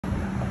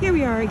Here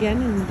we are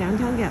again in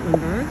downtown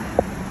Gatlinburg,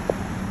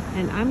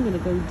 and I'm gonna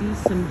go do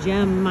some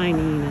gem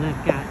mining, and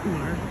I've got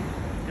Mark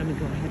gonna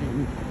go ahead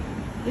and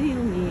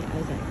video me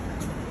as I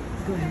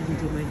go ahead and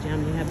do my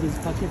gem. They have these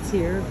buckets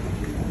here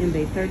in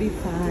bay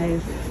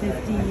 35,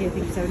 50, I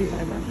think 75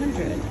 or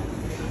 100.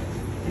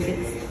 And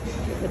it's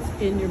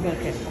what's in your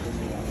bucket.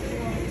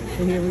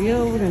 So here we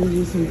go, we're gonna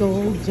do some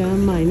gold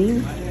gem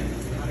mining.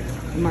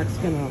 Mark's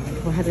gonna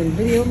go ahead and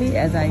video me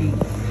as I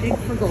dig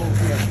for gold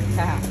here.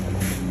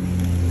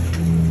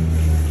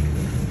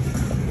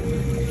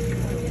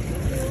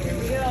 Here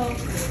we go.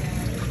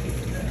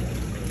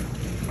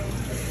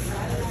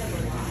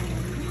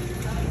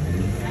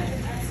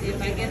 See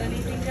if I get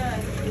anything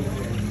done.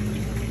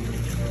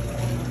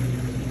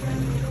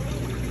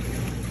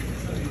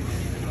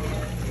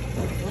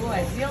 Oh,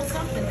 I feel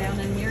something down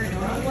in here. I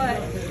don't know what.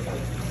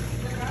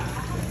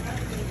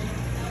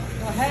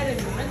 Go ahead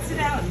and rinse it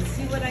out and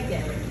see what I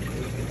get.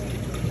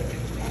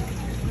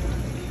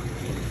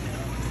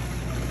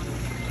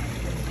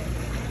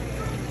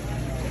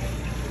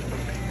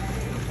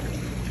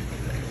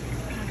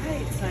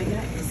 Alright, so I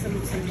got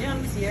some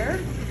gems here.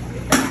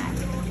 Look at that.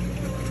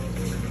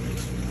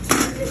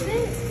 Look at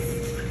this.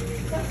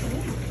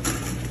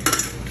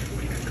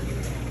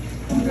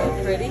 So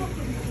pretty.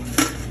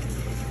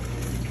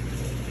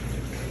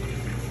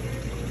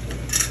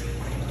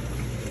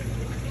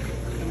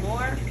 Some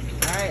more.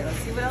 Alright, let's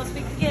see what else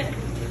we can get.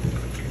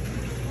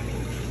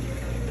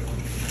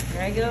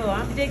 There I go.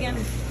 I'm digging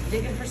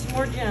for some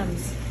more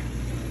gems.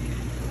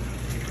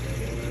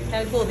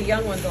 Kind of cool. The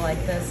young ones are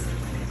like this.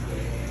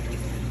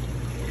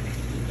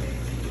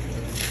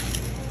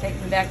 Take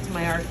me back to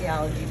my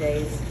archaeology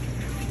days.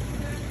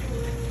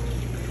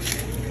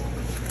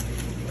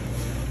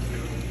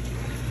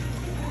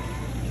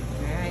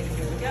 Alright,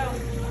 here we go.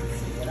 Let's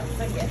see what else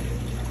I get.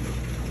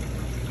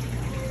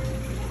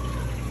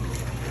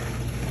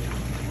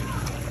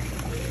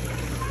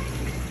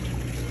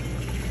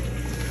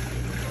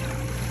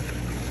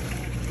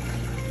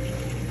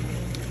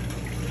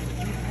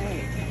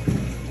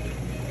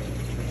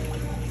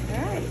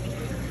 Alright.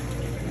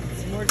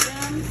 Some more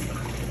gems.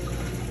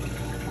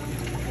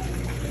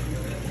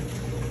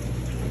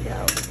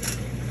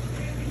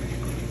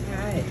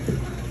 Alright.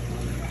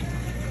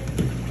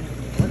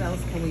 What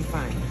else can we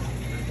find?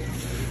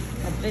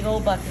 A big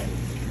old bucket.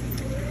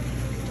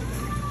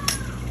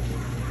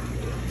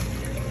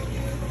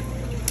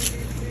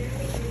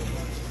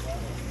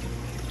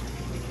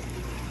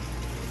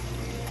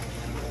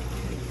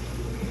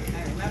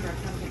 I remember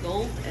it comes to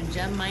gold and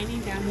gem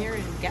mining down here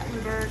in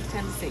Gatlinburg,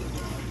 Tennessee.